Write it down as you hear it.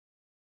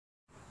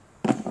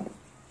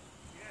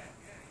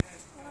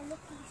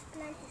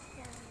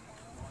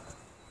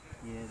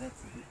Yeah,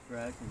 that's a bit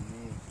broken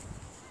there.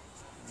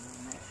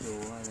 I'm not sure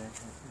why that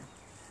happened.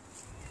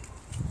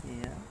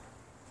 Yeah.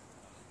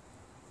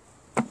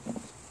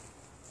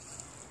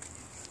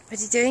 What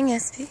are you doing,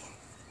 Jasper?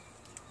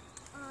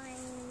 I'm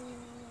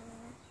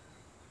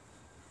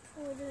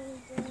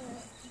putting the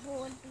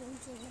board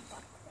beans in the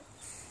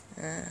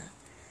bucket.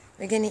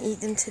 We're going to eat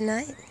them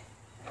tonight?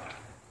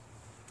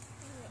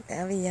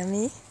 That'll be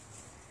yummy.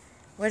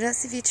 What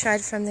else have you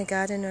tried from the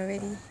garden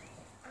already?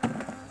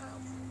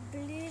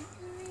 Blueberries.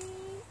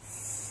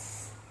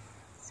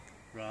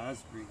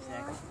 Raspberries,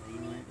 actually,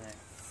 weren't they?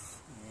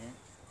 Yeah.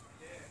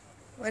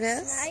 What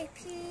else? Snow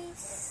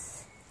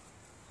peas.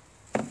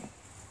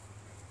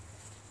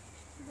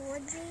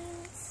 Board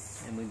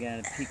beans. And we're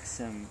going to pick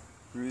some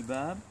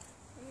rhubarb.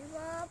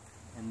 Rhubarb.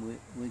 And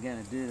we're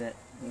going to do that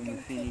when we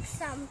finish.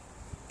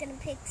 Gonna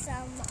pick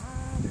some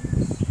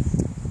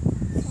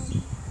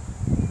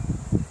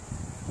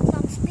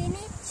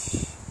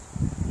spinach.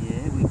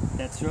 Yeah,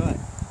 that's right.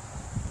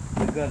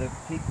 We've got to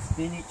pick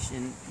spinach,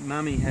 and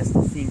Mummy has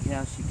to think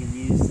how she can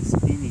use the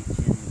spinach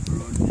and the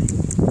broad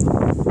beans.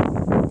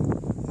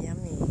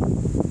 Yummy.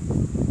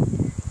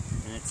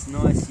 And it's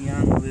nice,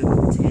 young,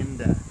 little,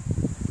 tender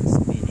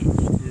spinach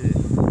too.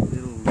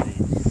 Little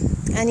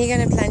leaves. And you're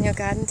going to plant your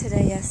garden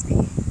today,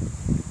 Jasper?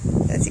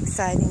 That's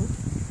exciting.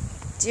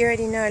 Do you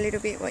already know a little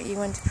bit what you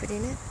want to put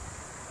in it?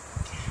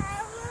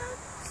 Carrots.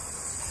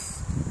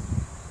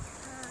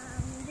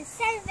 The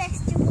same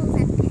vegetables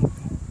as Pepe.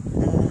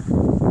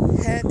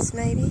 Herbs,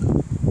 maybe?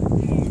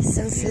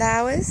 Some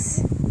flowers?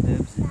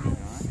 Herbs would be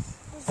nice.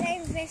 The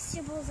same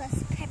vegetables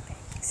as Pepe.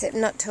 Except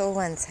not tall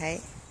ones,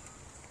 hey?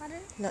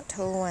 Pardon? Not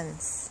tall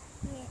ones.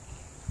 Yeah.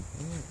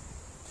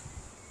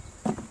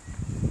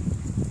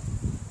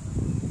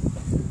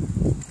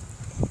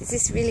 Is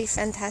this really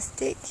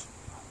fantastic?